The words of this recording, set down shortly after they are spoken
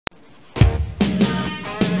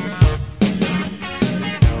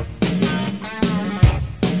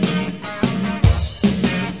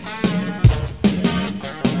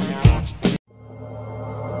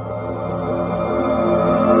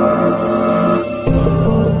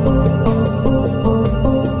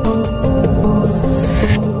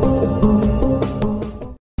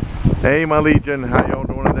Hey my Legion, how y'all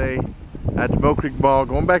doing today? At the Mill Creek Mall,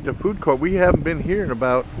 going back to food court. We haven't been here in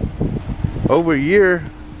about over a year.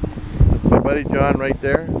 My buddy John right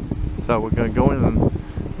there. So we're gonna go in and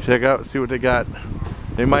check out, see what they got.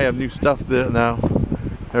 They might have new stuff there now.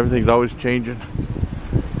 Everything's always changing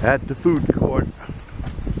at the food court.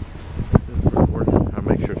 I'll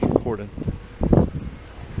make sure it's recording.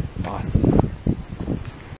 Awesome.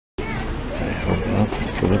 Okay, open up.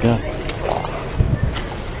 Let's what we got.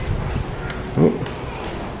 Ooh.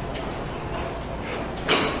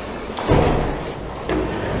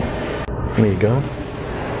 There you go.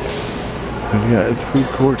 Yeah, it's food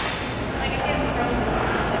court.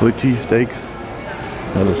 With cheesesteaks,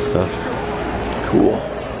 other stuff. Cool.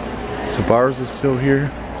 So bars is still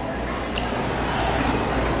here.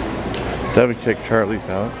 Definitely check Charlie's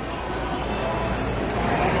out.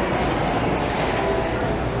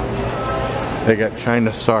 They got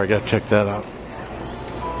China Star. Gotta check that out.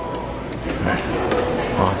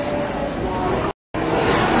 Awesome.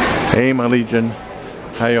 Hey my Legion,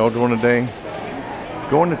 how y'all doing today?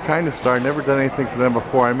 Going to China Star. Never done anything for them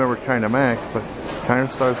before. I remember China Max, but China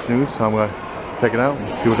Star's new, so I'm gonna check it out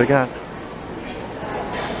and see what they got.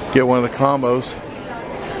 Get one of the combos.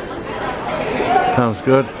 Sounds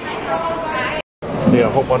good. Yeah, a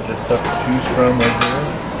whole bunch of stuff to choose from right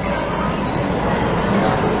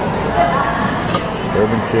here.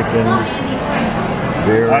 Bourbon chicken.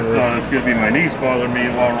 Beer. I thought it was going to be my knees bothering me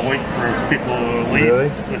while we're waiting for people to leave. Really?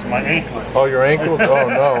 It's my ankles. Oh, your ankles? Oh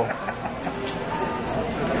no.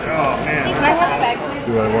 Oh man. Can I have a bag, please?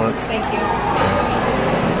 Do what I want. Thank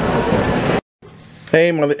you.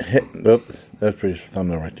 Hey my oops, that's pretty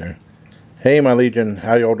thumbnail right there. Hey my Legion,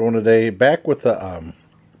 how y'all doing today? Back with the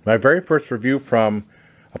my very first review from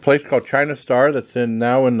a place called China Star that's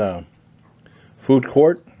now in the food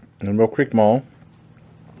court in Mill Creek Mall.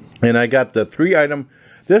 And I got the 3-item.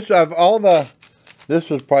 This was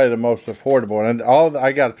probably the most affordable. And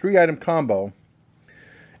I got a 3-item combo.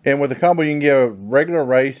 And with the combo, you can get regular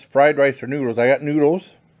rice, fried rice, or noodles. I got noodles,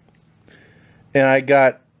 and I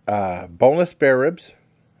got boneless spare ribs.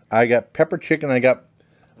 I got pepper chicken. I got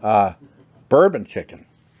bourbon chicken.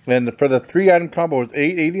 And for the 3-item combo, it was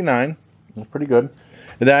 $8.89. That's pretty good.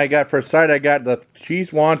 And then I got for a side, I got the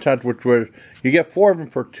cheese wontons, which was you get 4 of them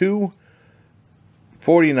for $2.49,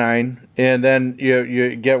 and then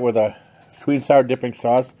you get with a sweet and sour dipping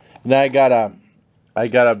sauce. And then I got a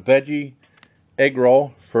veggie egg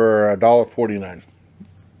roll for $1.49. And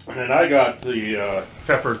then I got the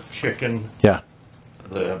pepper chicken. Yeah.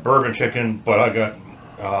 The bourbon chicken, but I got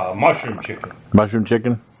mushroom chicken. Mushroom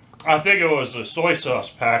chicken? I think it was the soy sauce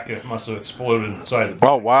packet must have exploded inside the bag.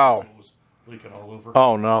 Oh wow. It was leaking all over.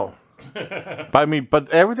 Oh no. I mean, but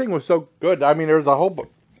everything was so good. I mean, there was a whole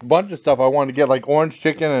bunch of stuff I wanted to get, like orange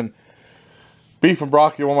chicken and beef and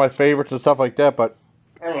broccoli, one of my favorites and stuff like that. But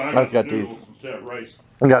I got noodles instead of rice.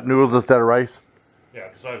 I got noodles instead of rice. Yeah,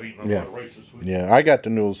 because I've eaten a lot of rice this week. Yeah, I got the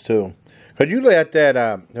noodles too. Because usually at that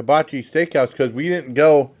hibachi steakhouse, because we didn't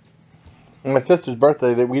go on my sister's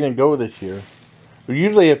birthday, that we didn't go this year. But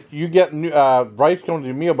usually if you get rice comes to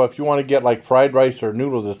your meal, but if you want to get like fried rice or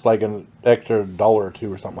noodles, it's like an extra $1 or $2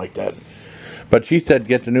 or something like that. But she said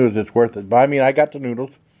get the noodles, it's worth it. But I mean, I got the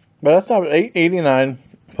noodles. But that's not $8.89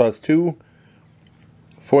 plus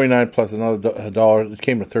 $2.49 plus another $1. It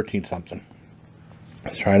came to 13 something.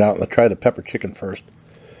 Let's try it out. Let's try the pepper chicken first.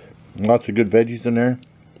 Lots of good veggies in there.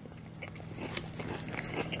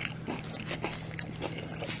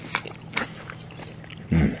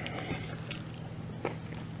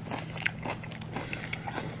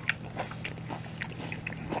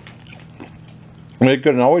 It's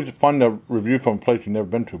good and always fun to review from a place you've never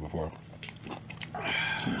been to before.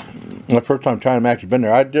 The first time China Max has been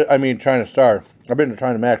there. I mean China Star. I've been to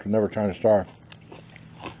China Max, but never China Star.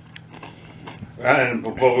 And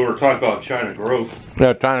but we were talking about China Grove.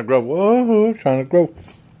 Yeah, China Grove. Whoa, China Grove.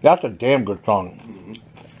 That's a damn good song.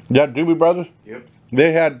 Mm-hmm. That Doobie Brothers? Yep.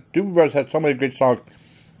 Doobie Brothers had so many great songs.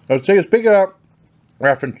 I was saying, speaking of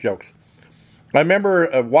reference jokes, I remember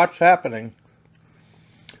What's Happening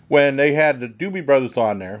when they had the Doobie Brothers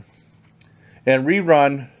on there, and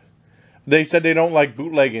Rerun, they said they don't like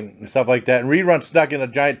bootlegging and stuff like that, and Rerun snuck in a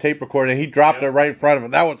giant tape recorder, and he dropped it right in front of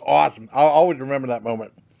him. That was awesome. I'll always remember that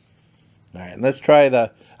moment. All right, let's try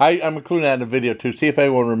I'm including that in the video, too. See if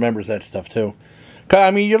anyone remembers that stuff, too. Cause,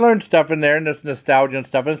 I mean, you learn stuff in there, and there's nostalgia and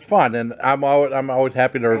stuff, and it's fun, and I'm always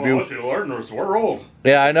happy to review. Well, you learn this, we're old.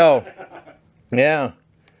 Yeah, I know. Yeah.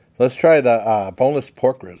 Let's try the boneless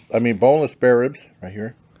pork ribs. I mean, boneless spare ribs right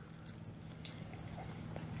here.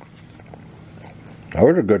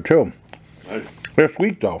 Those are good too. Nice. They're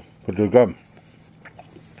sweet though, but they're good.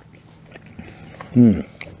 Mmm.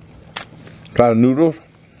 Try the noodles.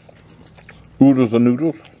 Oodles of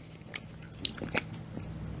noodles.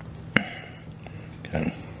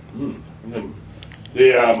 Okay.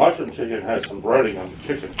 The mushroom chicken has some breading on the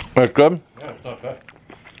chicken. That's good? Yeah, it's not bad.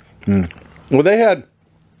 Well, they had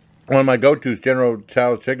one of my go-tos, General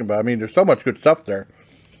Tso's chicken, but I mean, there's so much good stuff there.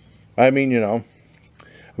 I mean, you know,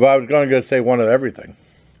 if I was going to say one of everything.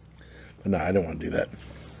 But no, I don't want to do that.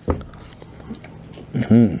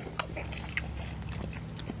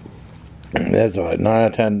 That's all right. 9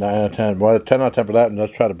 out of 10, 9 out of 10. Well, 10 out of 10 for that, and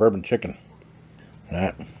let's try the bourbon chicken.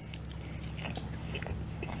 That.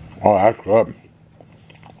 Oh, that's good.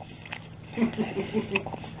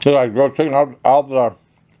 It's like grilled chicken out of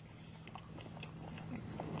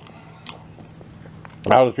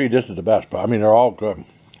the three, this is the best, but I mean, they're all good.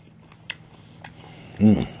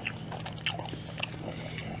 A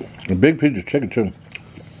big piece of chicken, too.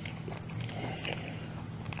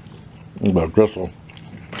 About gristle.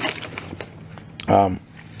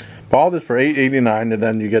 All this for $8.89, and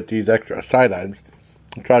then you get these extra side items.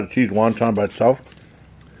 I'll try the cheese wonton by itself.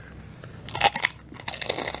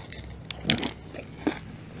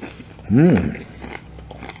 It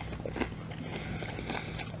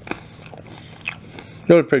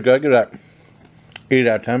was pretty good. I give that 8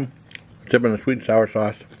 out of 10. Dip in the sweet and sour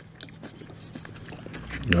sauce.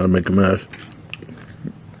 Gotta make a mess.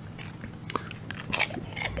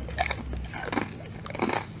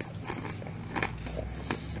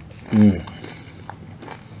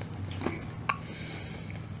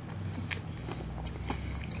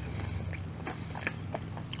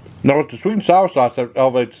 Now with the sweet and sour sauce, it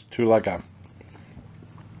elevates to like a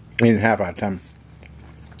 8.5 out of 10.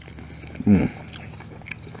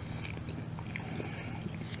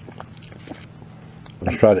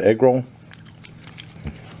 Let's try the egg roll.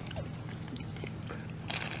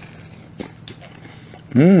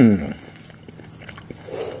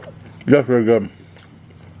 That's very good.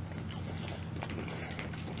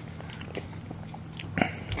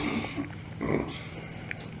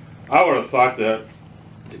 I would have thought that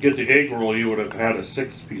to get the egg roll, you would have had a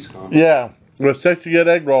 6-piece combo. Yeah, with 6 you get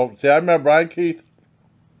egg roll. See, I remember Brian Keith.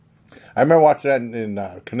 I remember watching that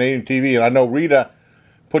in Canadian TV, and I know Rita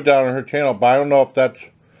put that on her channel, but I don't know if that's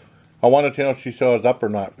on one of the channels she still is up or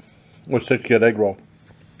not. With 6 you get egg roll.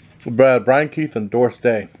 Brian Keith and Doris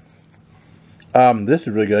Day. This is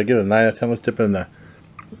really good. I give it a 9 out of 10. Let's dip in the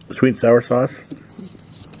sweet and sour sauce.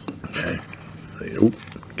 Okay. Oop.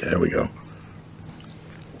 Okay, there we go.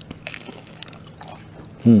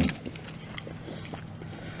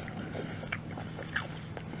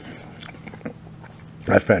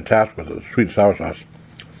 That's fantastic with the sweet and sour sauce.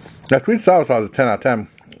 That sweet and sour sauce is 10 out of 10.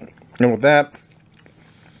 And with that,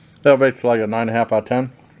 elevates to like a 9.5 out of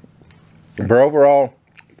 10. But overall,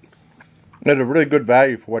 it's a really good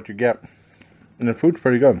value for what you get. And the food's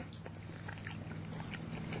pretty good.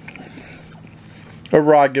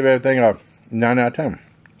 Overall, I give everything a 9 out of 10.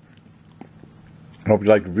 I hope you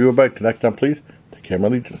liked the review about it. Till next time, please, take care, my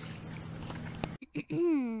legion.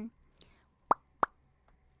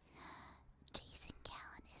 Jason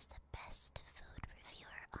Callan is the best food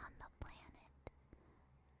reviewer on the planet.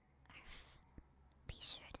 Be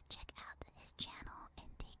sure to check out his channel and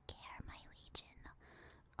take care, my legion.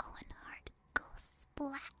 Owen Hart, go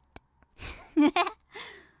splat.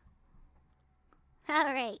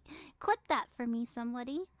 Alright, clip that for me,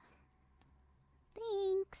 somebody.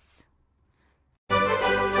 Thanks.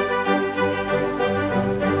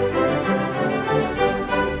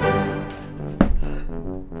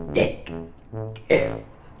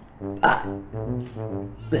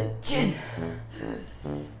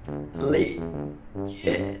 Legion.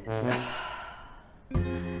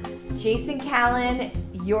 Jason Callan,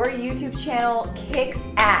 your YouTube channel kicks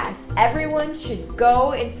ass. Everyone should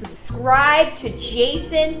go and subscribe to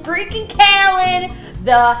Jason freaking Callan,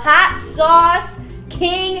 the hot sauce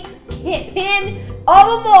king pin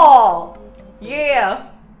of them all. Yeah.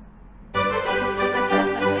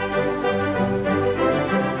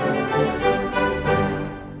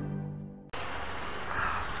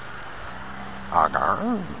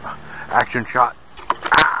 Action shot.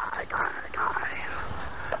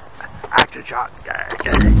 Action shot.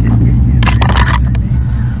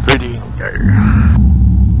 3D.